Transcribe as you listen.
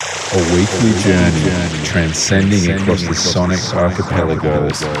A weekly journey transcending across the sonic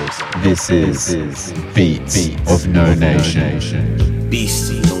archipelagos. This is Beats of No Nation.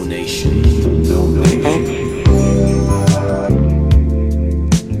 Beastie No Nation.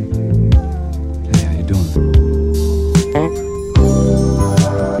 Hey, how you doing?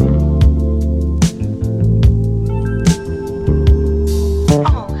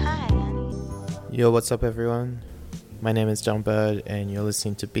 Oh, hi, honey. Yo, what's up, everyone? My name is John Bird, and you're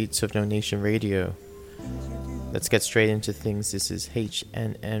listening to Beats of No Nation Radio. Let's get straight into things. This is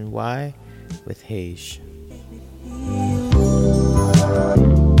HNNY with Hage.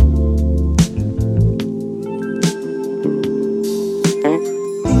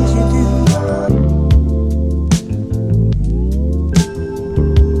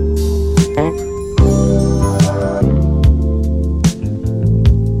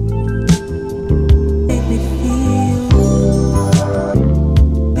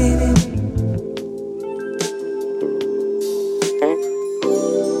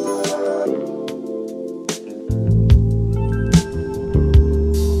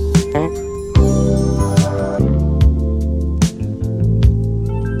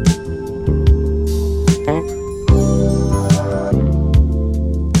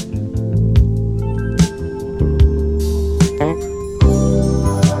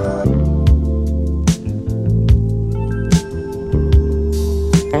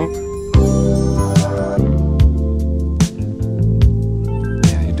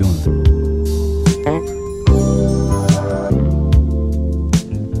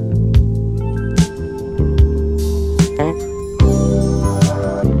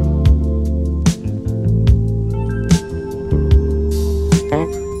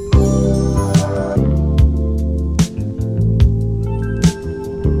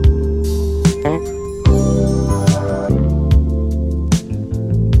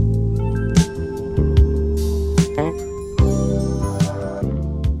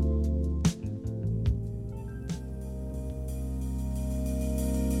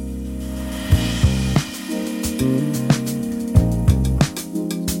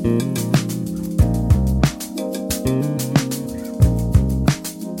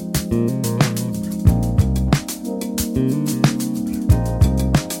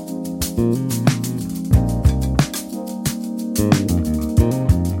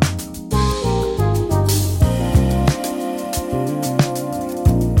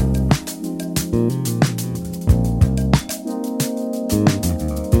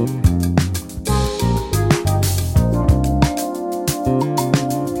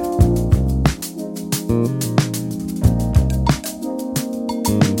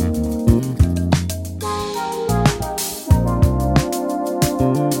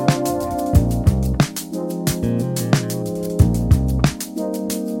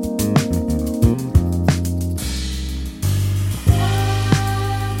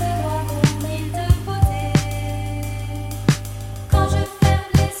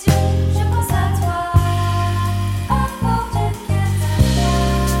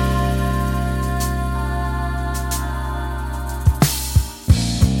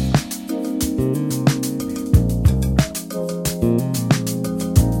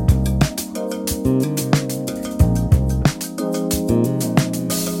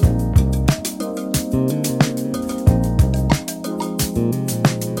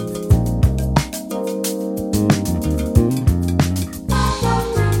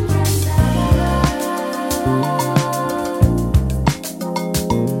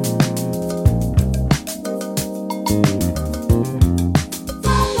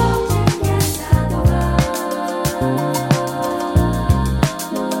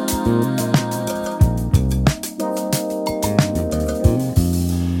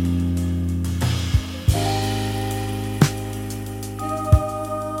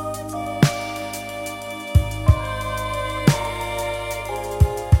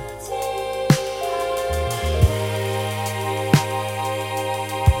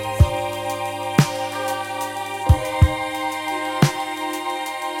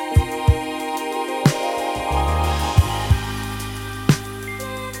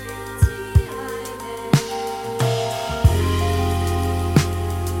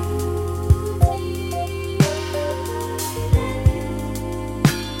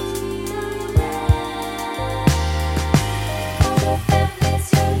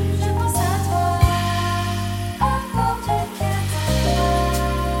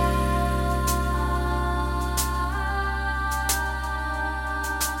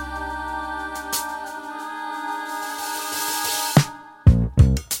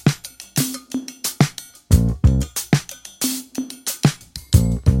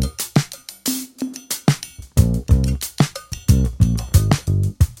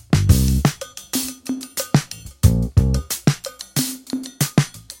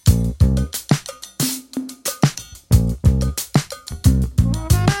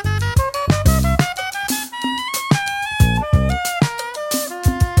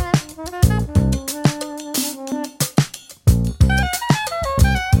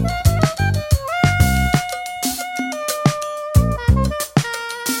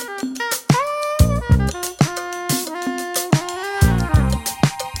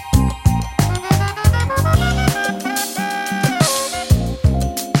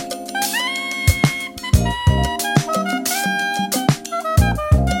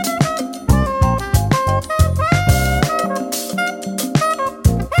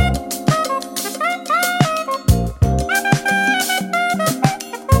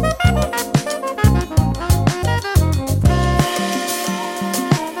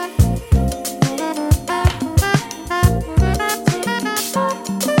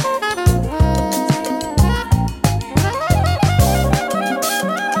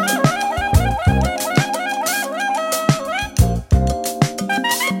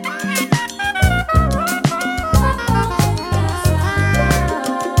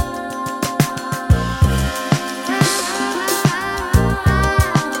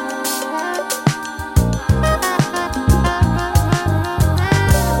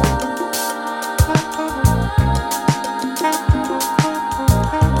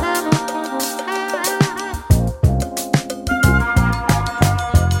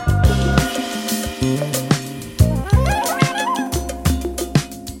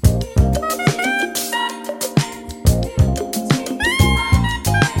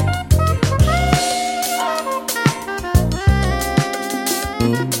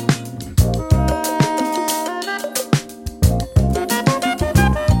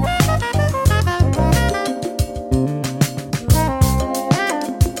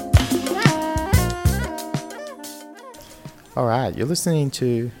 Alright, you're listening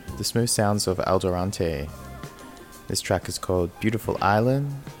to the smooth sounds of Aldorante. This track is called Beautiful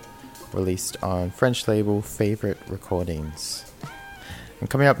Island, released on French label Favorite Recordings. And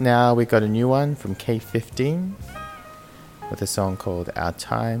coming up now, we got a new one from K15 with a song called Our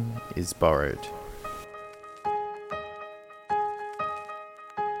Time Is Borrowed.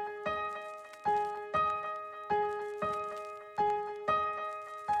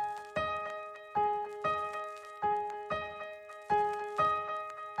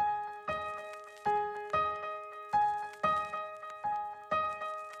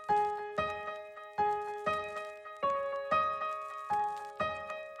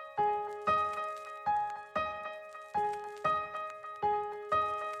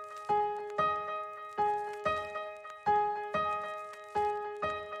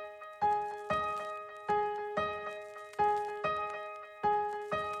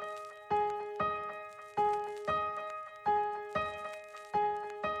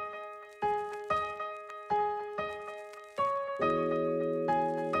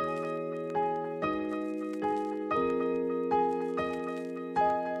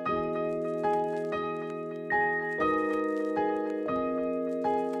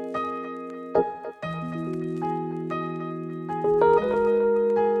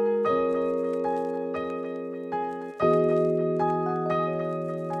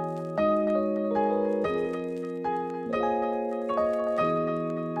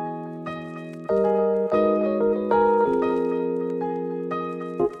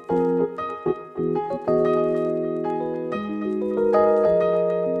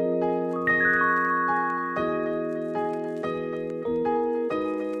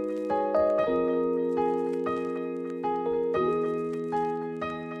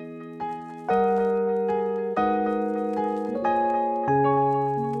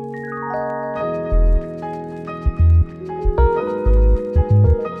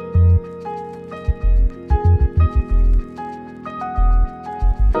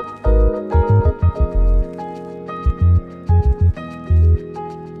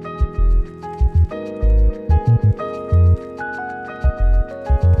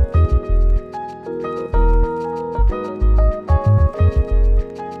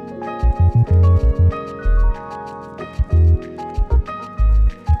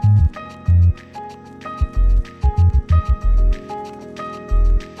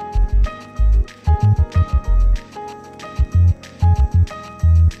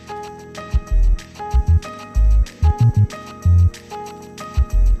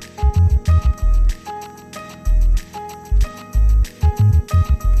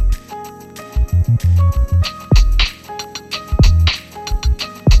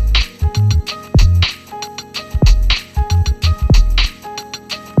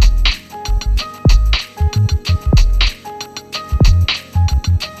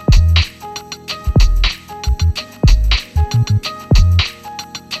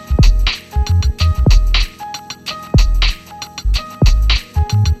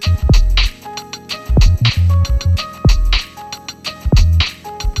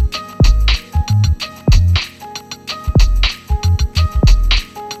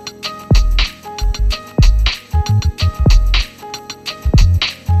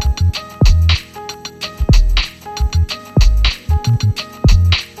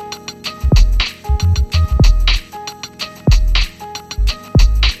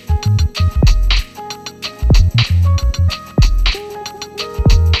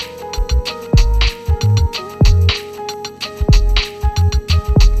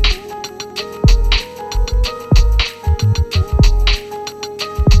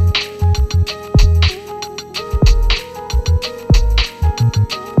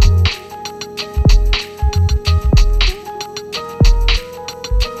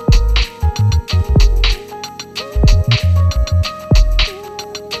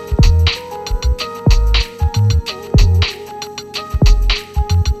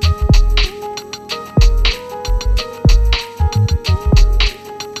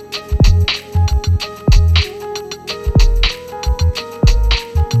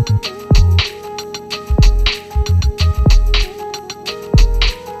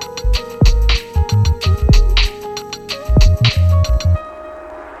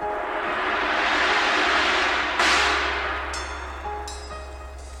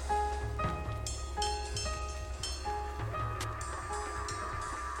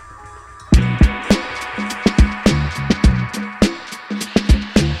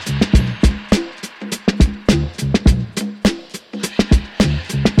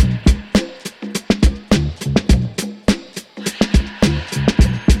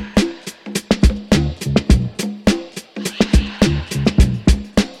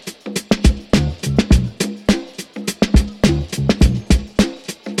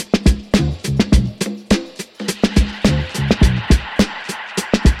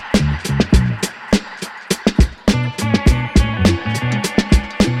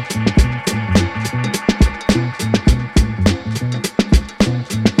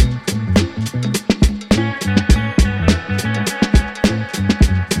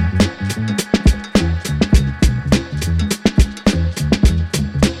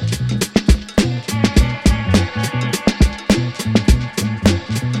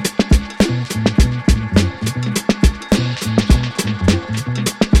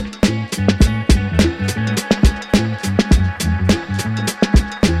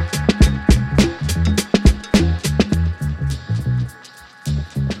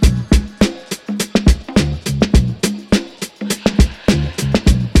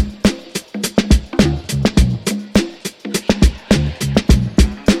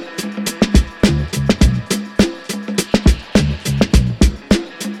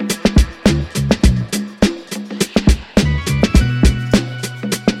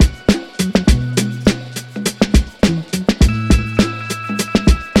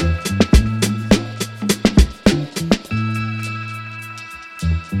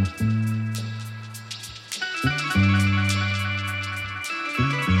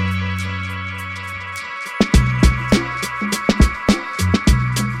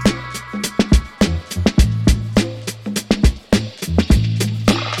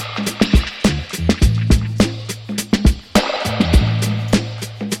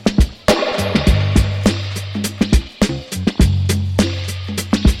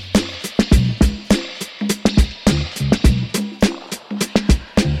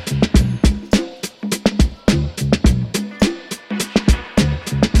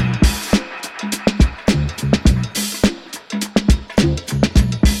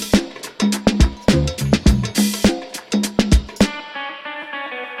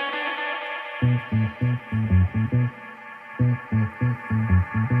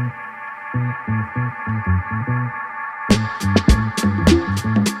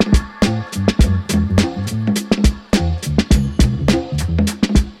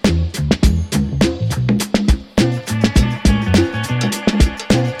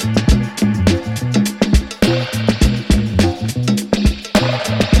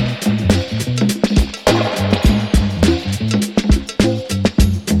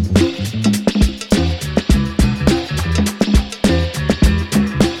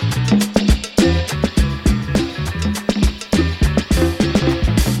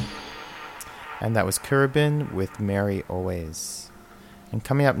 And that was Kurabin with Mary Always. And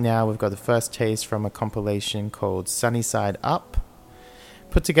coming up now, we've got the first taste from a compilation called Sunny Side Up,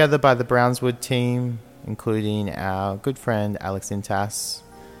 put together by the Brownswood team, including our good friend Alex Intas.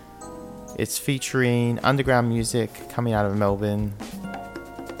 It's featuring underground music coming out of Melbourne.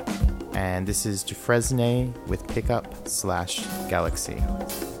 And this is Dufresne with Pickup/Galaxy.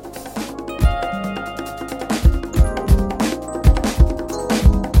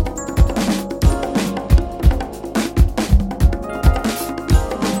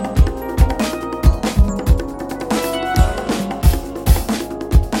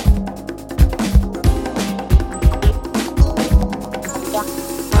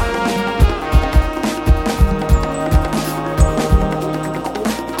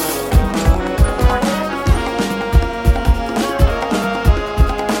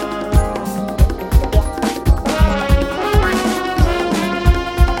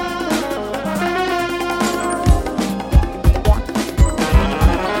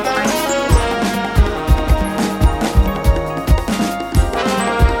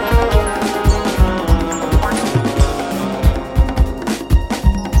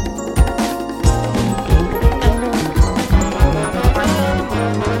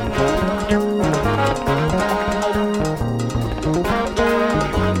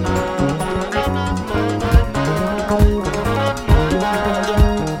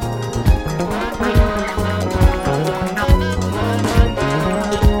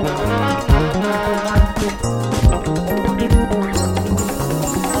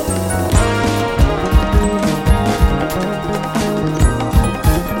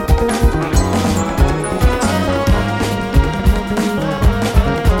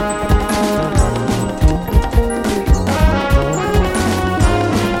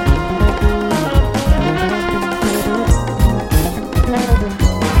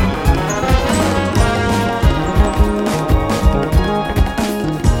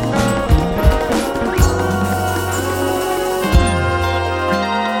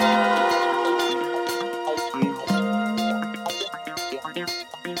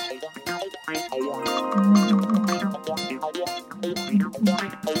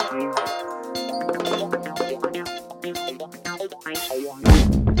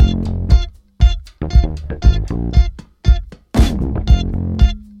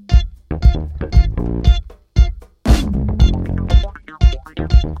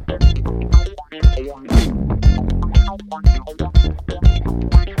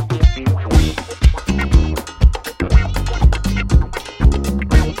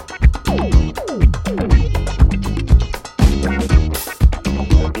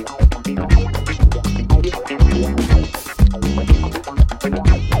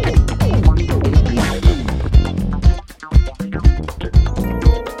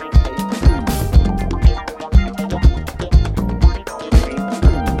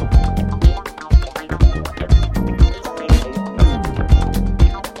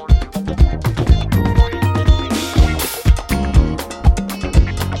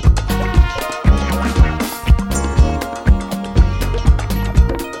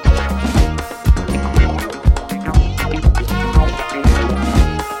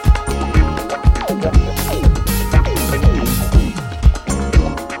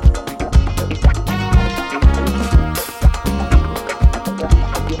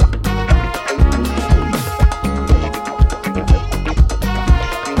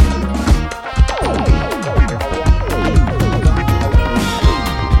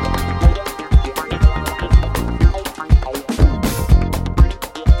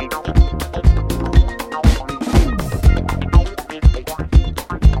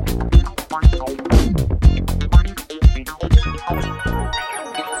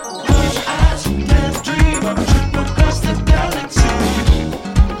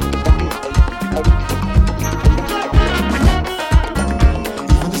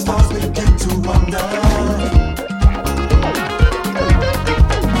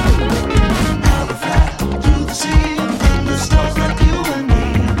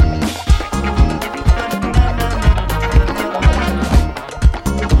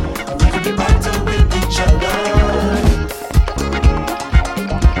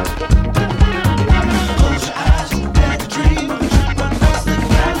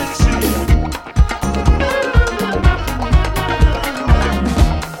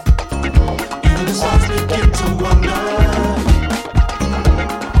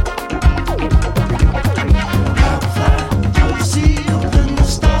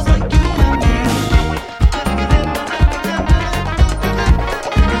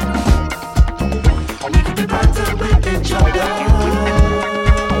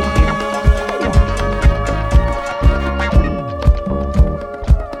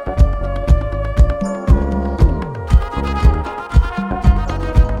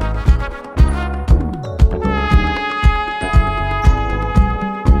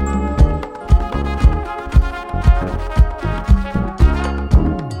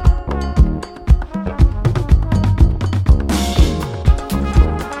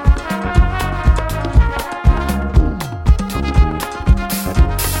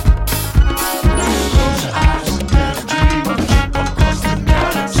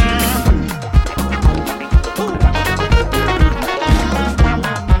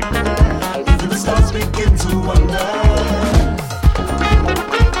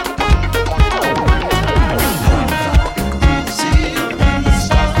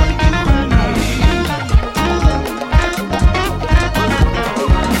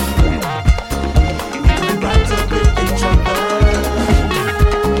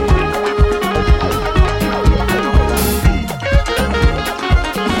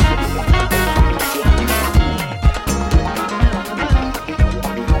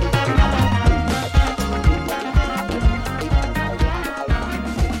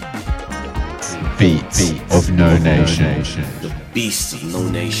 No Nation. The Beast of No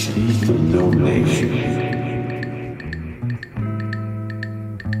Nation. No Nation.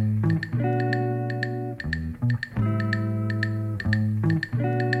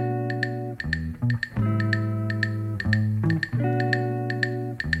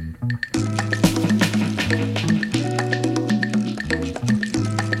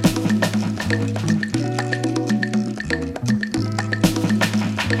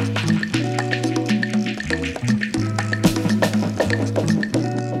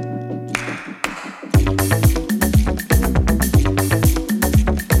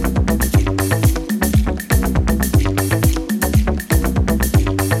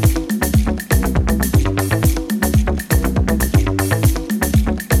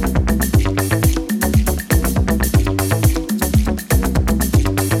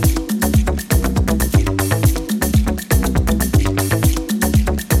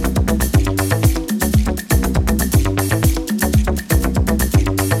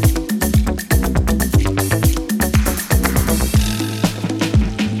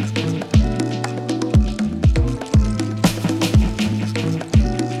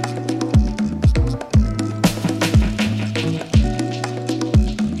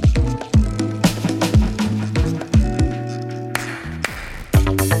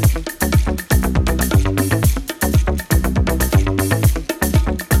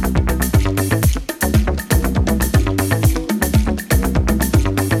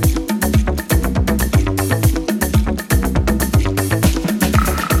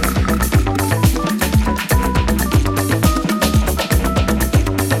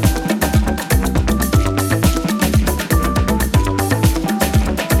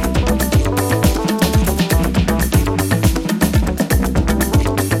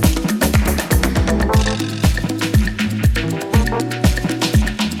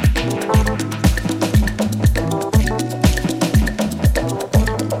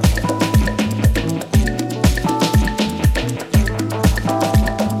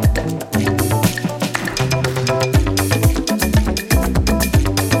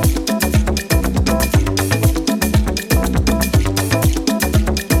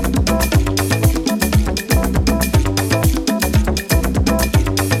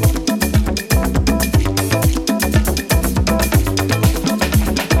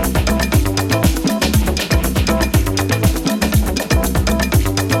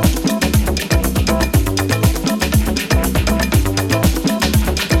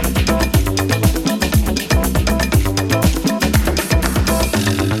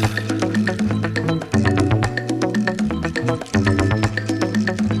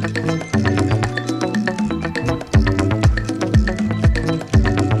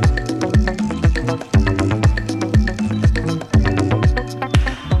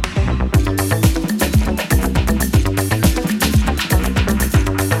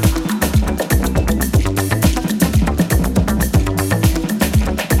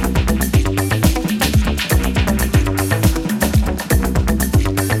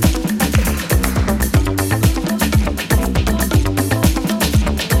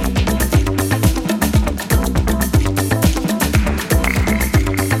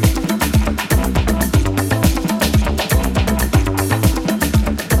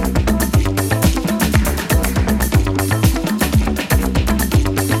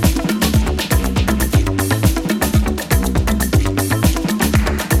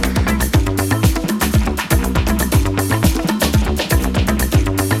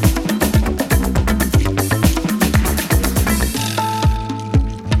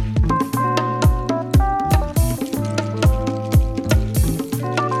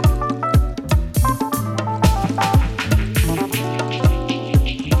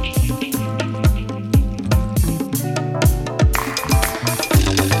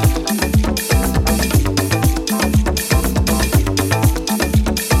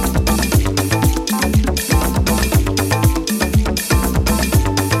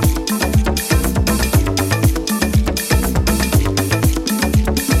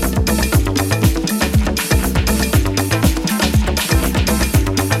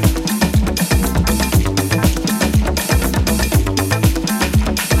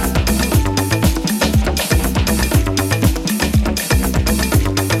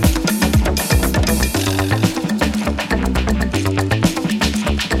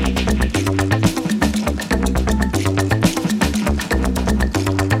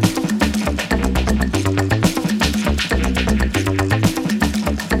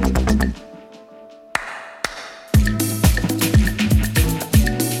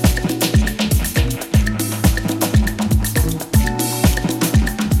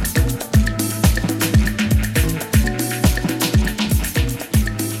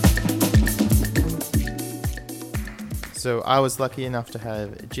 So I was lucky enough to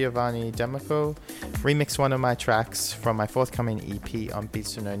have Giovanni D'Amico remix one of my tracks from my forthcoming EP on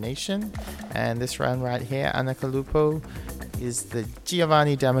Beats of No Nation. And this round right here, Annika Lupo, is the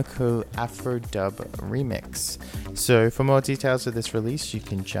Giovanni D'Amico Afro Dub remix. So for more details of this release, you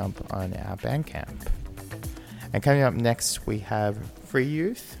can jump on our Bandcamp. And coming up next, we have Free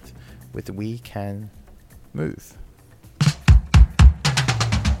Youth with We Can Move.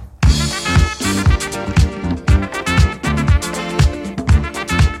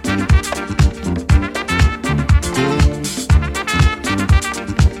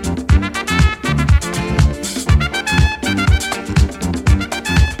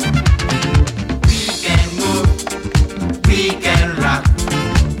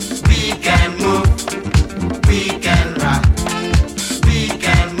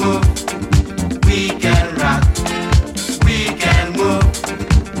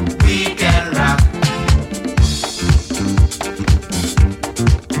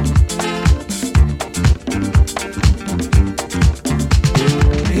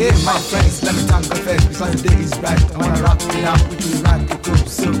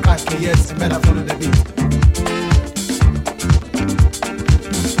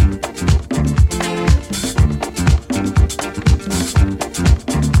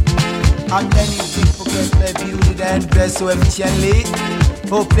 So efficiently,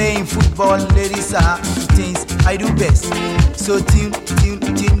 oh, playing football, ladies are the things I do best. So tune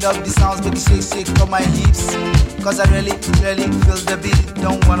up the sounds, make it shake for my hips. Cause I really feel the beat,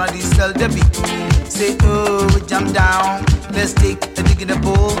 don't wanna distill the beat. Say, oh, jump down, let's take a dig in the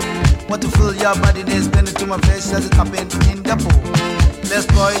pool. Want to feel your body, then spend it to my flesh as it happen in the pool. Let's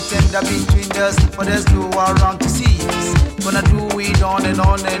play tender between us, but there's no one around to see us. Gonna do it on and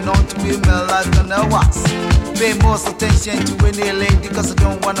on and on to be my life gonna wax. Pay most attention to any lady because I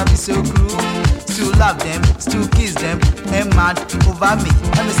don't wanna be so cruel. Still love them, still kiss them, and mad over me.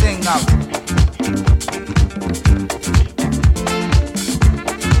 Let me sing out.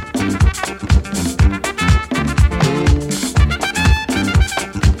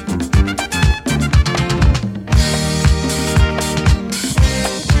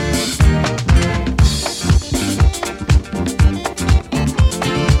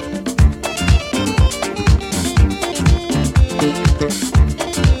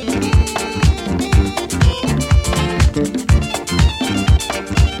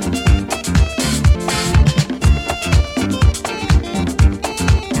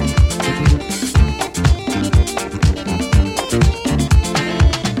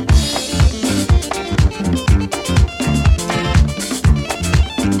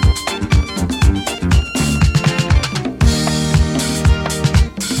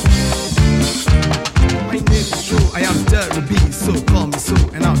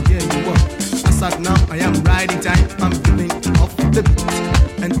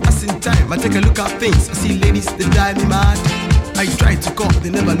 Things. I see ladies, they drive me mad. I try to call, they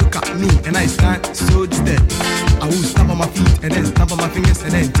never look at me, and I stand so distant. I will stamp on my feet, and then stamp on my fingers,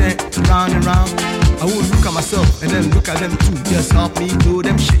 and then turn round and round. I will look at myself, and then look at them too. Just help me do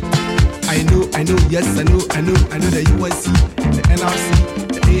them shit. I know, yes, I know the UNC, the NRC,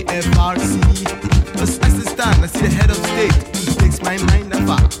 the AFRC. Just as it stand, I see the head of state. It takes my mind and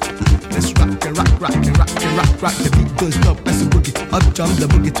far. Let's rock and rock and rock and rock. The beat don't stop as a boogie. Up jump the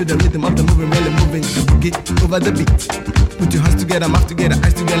boogie to the rhythm of the moving, really moving the boogie over the beat. Put your hands together, mouth together,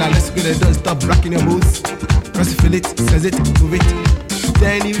 eyes together, let's together. Don't stop rocking your moves. Cause you feel it, says it, move it.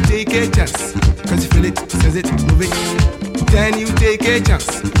 Then you take a chance. Cause you feel it, says it, move it. Then you take a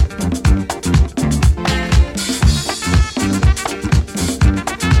chance.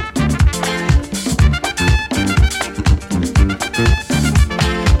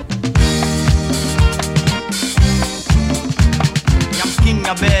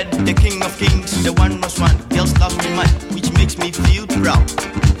 The king of kings, the one most one. Girls love me man, which makes me feel proud.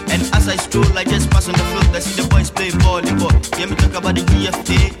 And as I stroll, I just pass on the field. I see the boys play volleyball. Hear me talk about the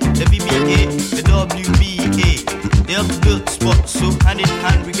GFA, the BBA, the WBA. They help build sports, so hand in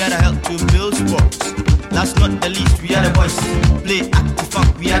hand we gotta help to build sports. Last not the least, we are the boys. Play active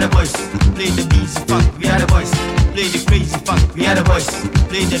funk, we are the boys. Play the busy funk, we are the boys. Play the crazy funk, we are the boys.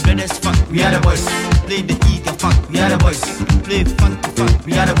 Play the dreadest funk, we are the boys. Play the eager funk, we are the boys. Play funky funk,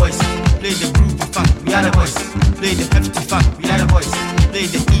 we are the boys. Play the groovy funk, we are the boys. Play the hefty funk, we are the boys. Play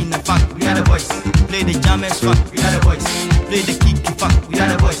the inner funk, we are the boys. Play the jammers funk, we are the boys. Play the kicky funk, we are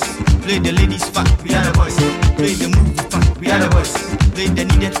the boys. Play the ladies funk, we are the boys. Play the movie funk, we are the boys. Play the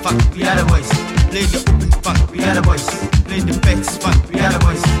needed funk, we are the boys. Play the open funk, we are the boys. Play the pecs funk, we are the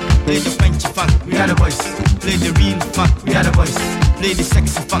boys. Play the Frenchy funk, we are the boys. Play the real funk, we are the boys. Play the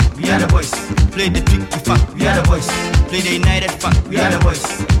sexy funk, we are the boys. Play the tricky funk, we are the boys. Play the United funk, we are the boys.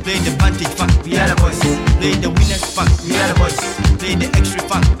 Play the Vantage funk, we are the boys. Play the Winners funk, we are the boys. Play the Extra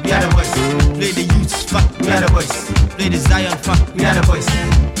funk, we are the boys. Play the Youths funk, we are the boys. Play the Zion funk, we are the boys.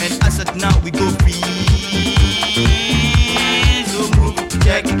 And as of now we go free. So move,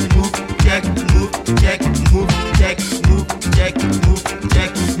 check, move, check, move, check, move, check, move, check, move,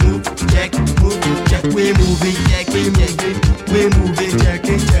 check, move, check, move, check. We're moving, check, check. We're moving, check,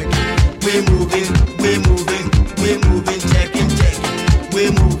 check. We're moving, we're moving, we're moving, check, check.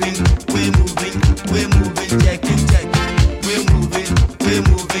 We're moving, we're moving, we're moving, check, check. We're moving, we're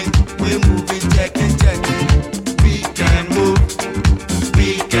moving, we're moving, check, check. We can move, we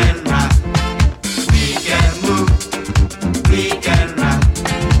can rock, we can move, we can rock,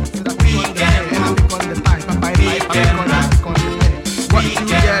 we can move, we can rock. What you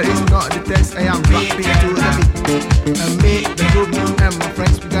get is not the test. I am rapping to the beat. And me, the group, and my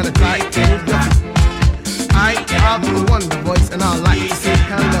friends, we gotta try to move the feet. I have the wonder voice, and I like to say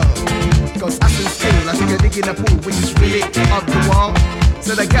hello. Cause I can still, I think you're digging a pool, which is really off the wall.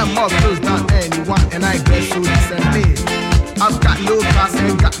 So they get more clothes than anyone, and I dress so decently. I've got no class,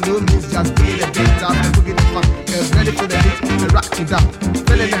 ain't got no means, just bringing the beat up and booking the funk. Get ready for the beat, the rock it down.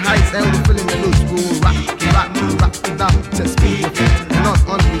 Feeling the highs and we're feeling the lows. Go rock it down. Just move your feet and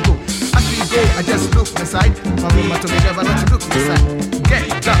on we go. As we go, I just look aside. My room told me never not to look aside. Get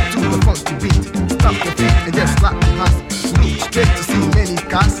down to the funky beat. Stop your feet and just slap your hands. Look straight to see many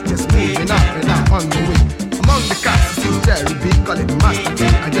cars just moving up and down on the way. Among the cars, you see Jerry B, call it Master T.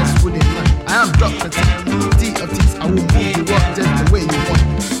 I just wouldn't mind. I am Dr. T. T of T's, I will move the world just the way you want.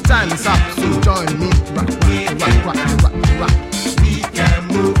 Time is up, so join me. Rock, rock, rock, rock, rock, rock. We can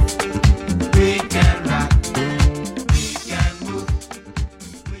move, we can rock, we can move,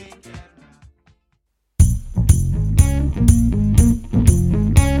 we can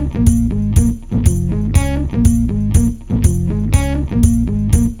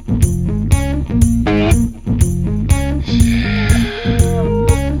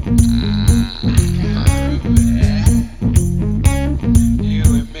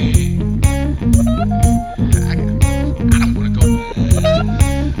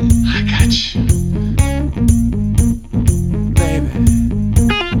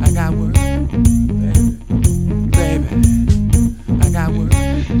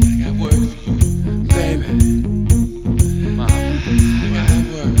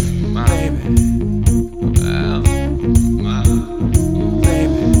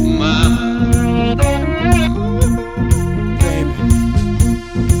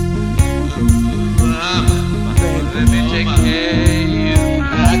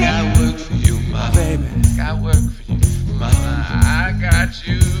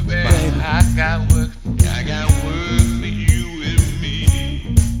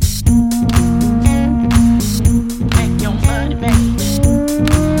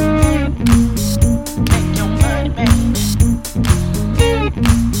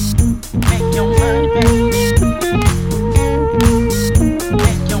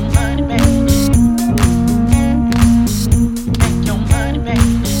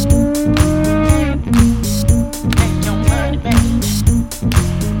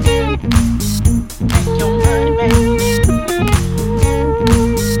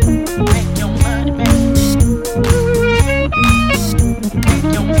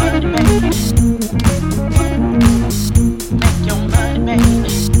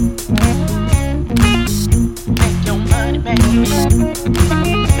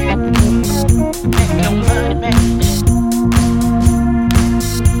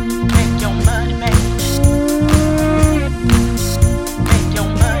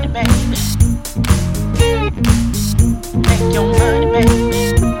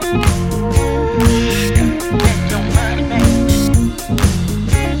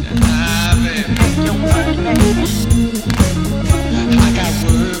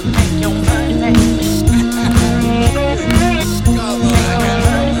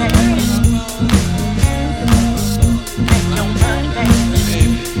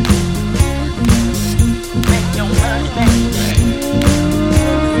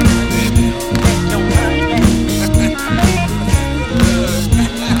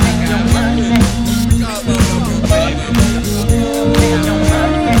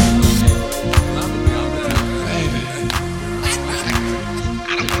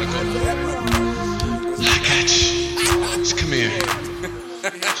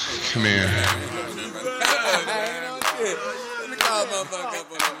Come here.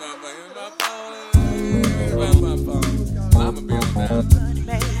 I'ma be on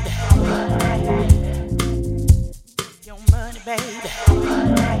down.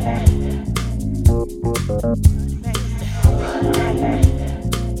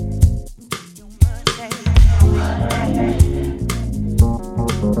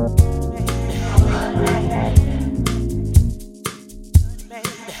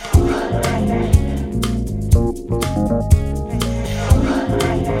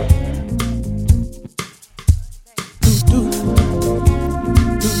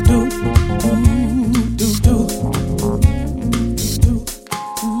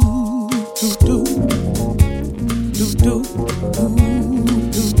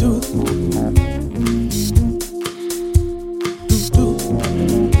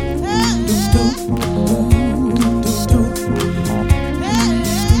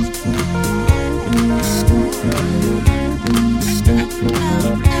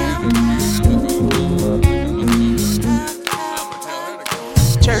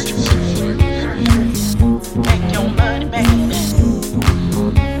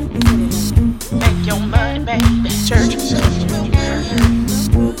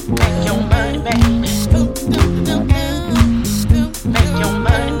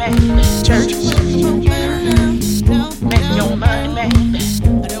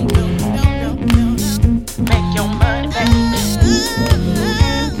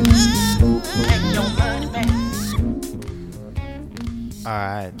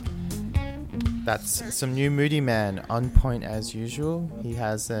 That's some new Moody Man, on point as usual. He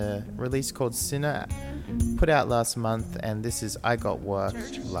has a release called Sinner, put out last month, and this is I Got Work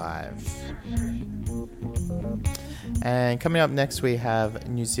Live. And coming up next we have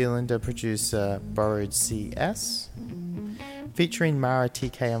New Zealander producer Borrowed CS, featuring Mara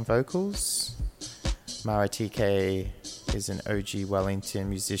TK on vocals. Mara TK is an OG Wellington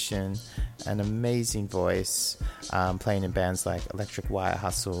musician, an amazing voice, playing in bands like Electric Wire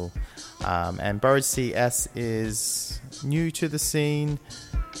Hustle. And Borrowed CS is new to the scene,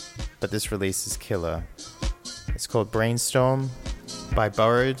 but this release is killer. It's called Brainstorm by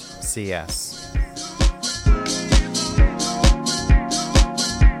Borrowed CS.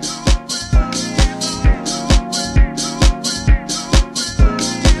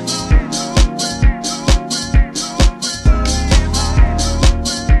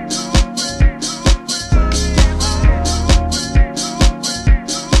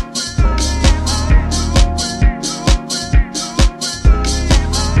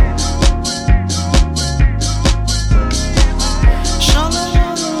 Sha la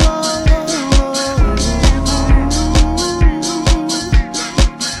la la la la.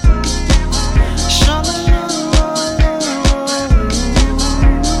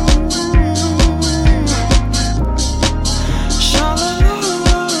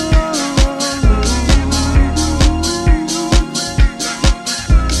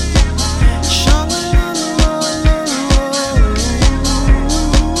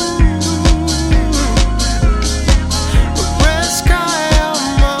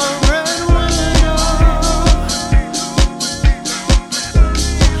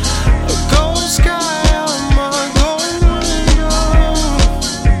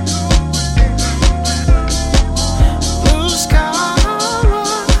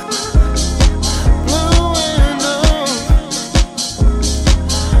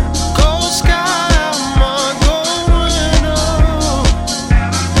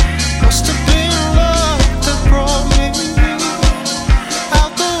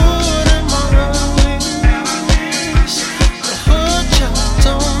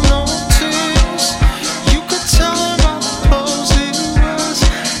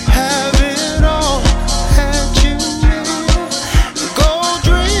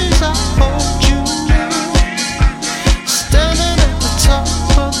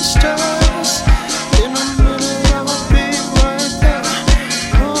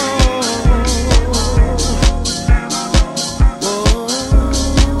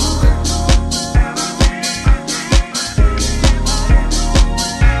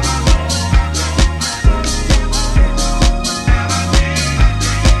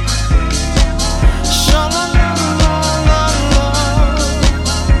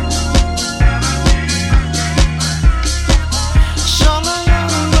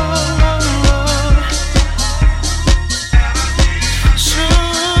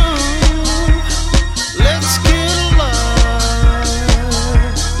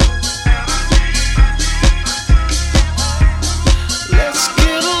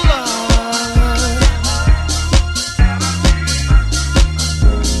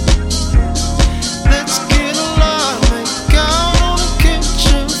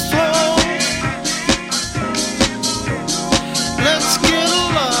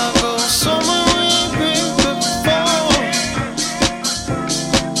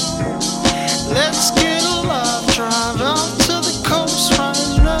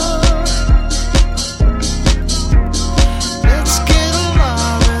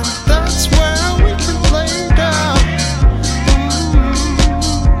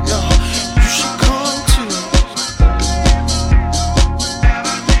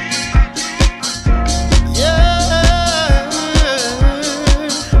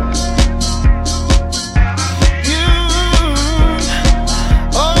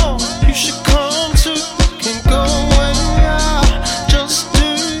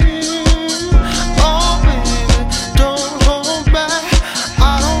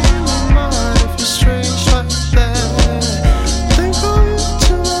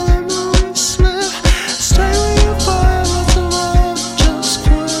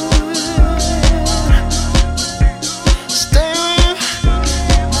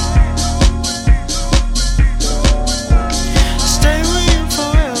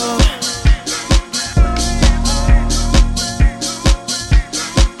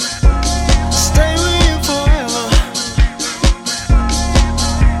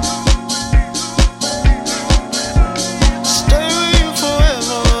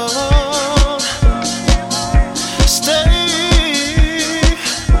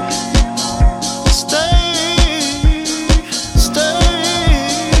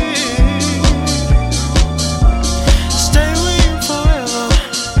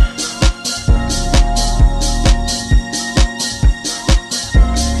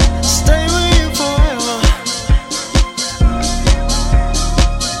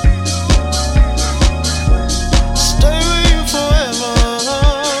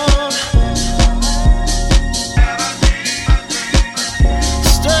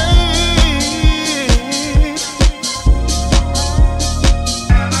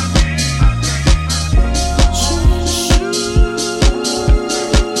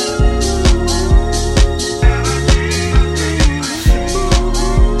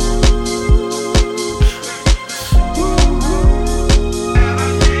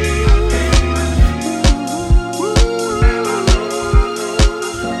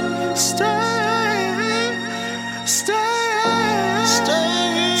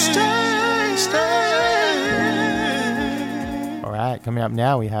 right, coming up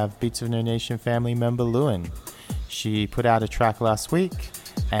now we have Beats of No Nation family member Lewin. She put out a track last week,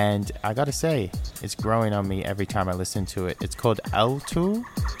 and I gotta say, it's growing on me every time I listen to it. It's called L2.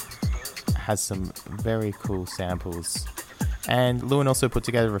 Has some very cool samples. And Lewin also put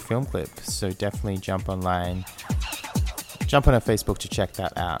together a film clip, so definitely jump online. Jump on her Facebook to check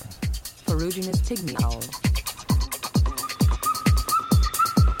that out. Ferruginous pygmy owl.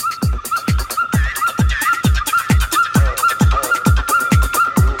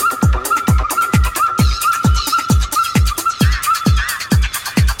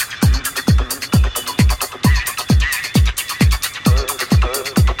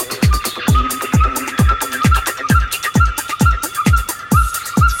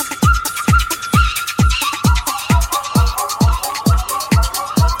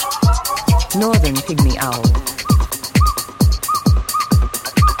 Northern pygmy owl.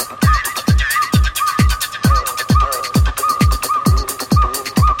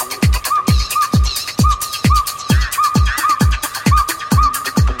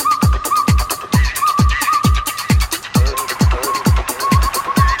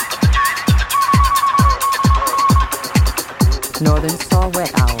 Northern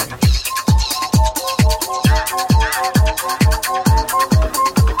saw-whet owl.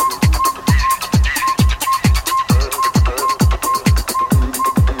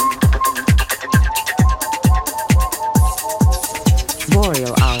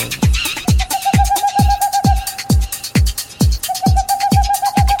 Boreal owl.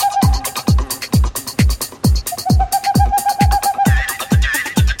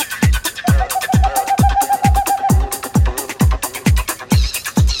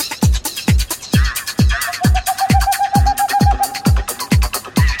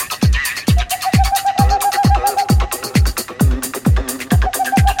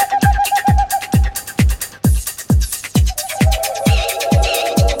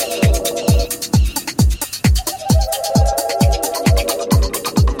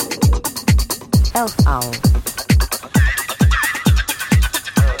 Elf owl.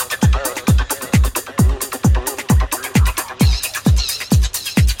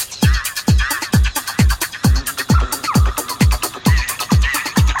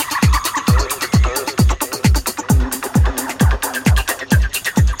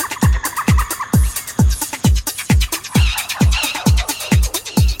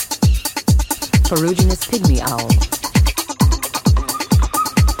 Ferruginous pygmy owl.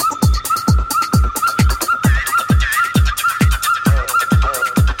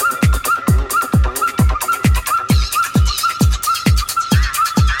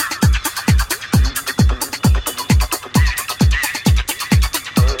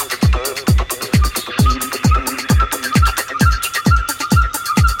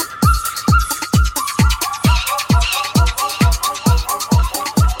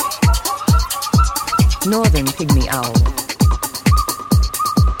 Northern pygmy owl.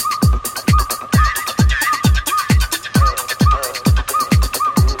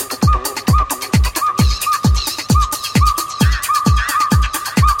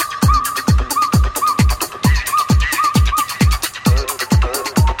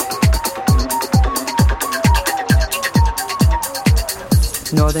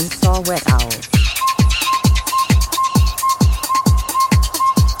 Northern saw-whet owl.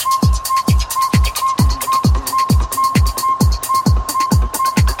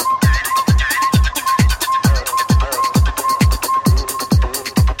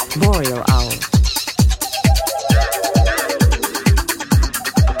 Boreal owl.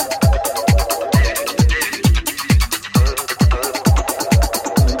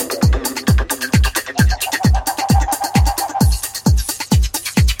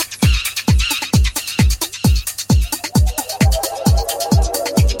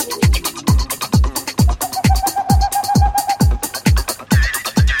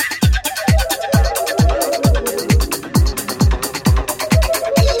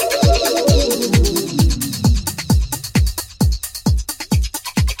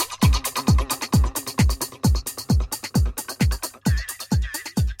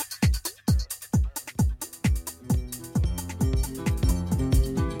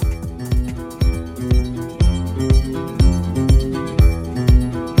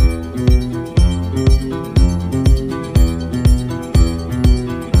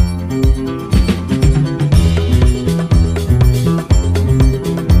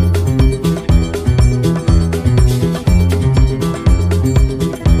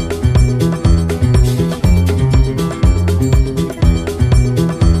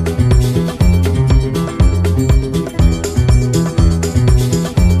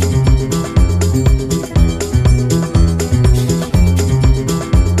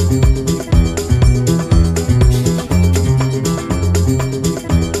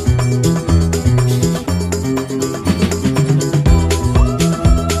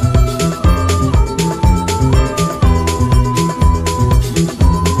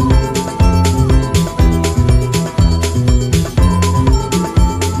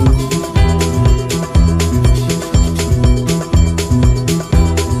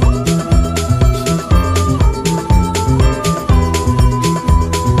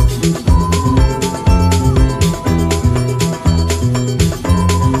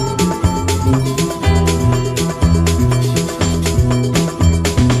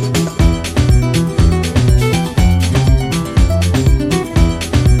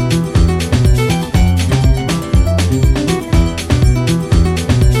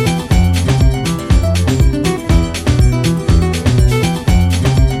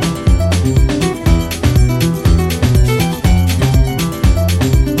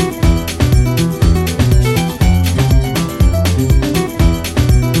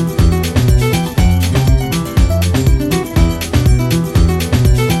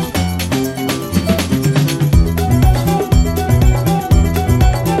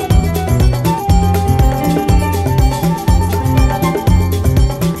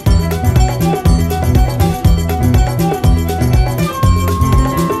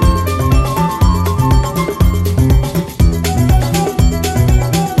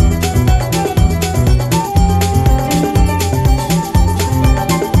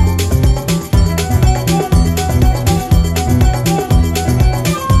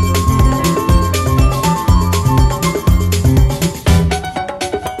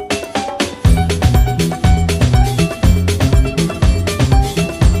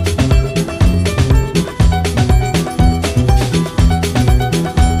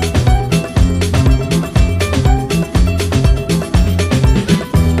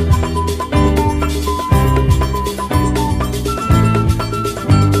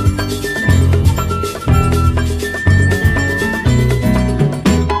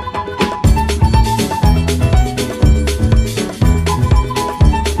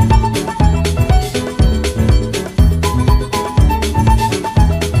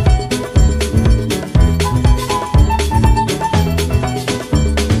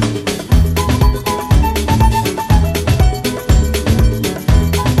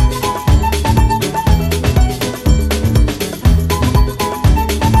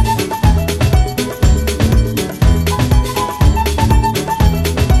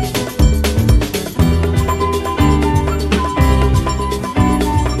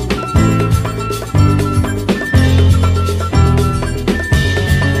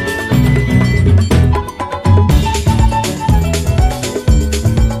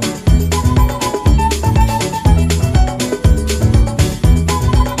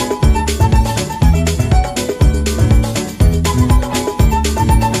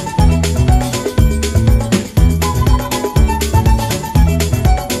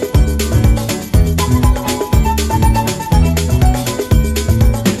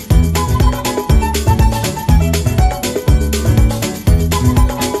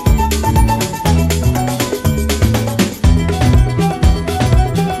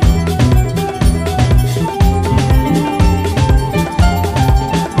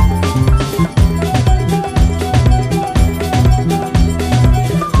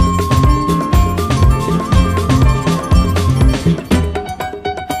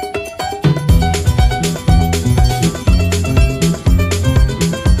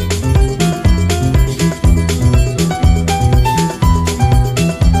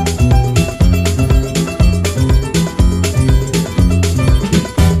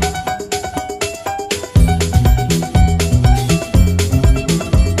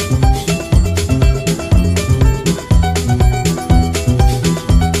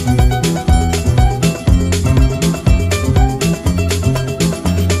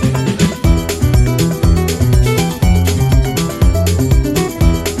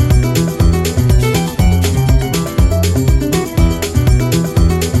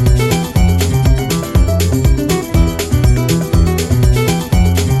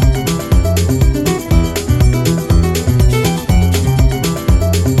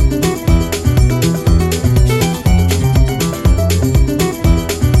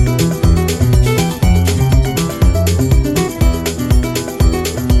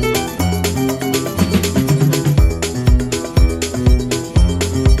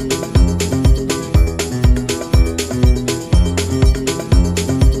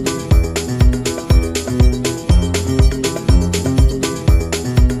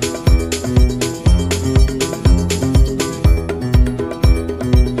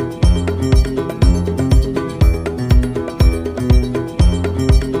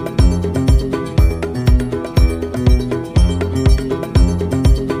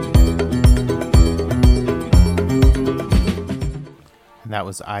 that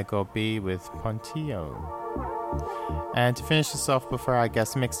was Igor B with Pontillo. And to finish this off before our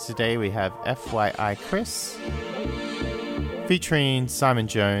guest mix today, we have FYI Chris featuring Simon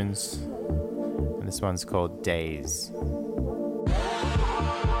Jones, and this one's called Days.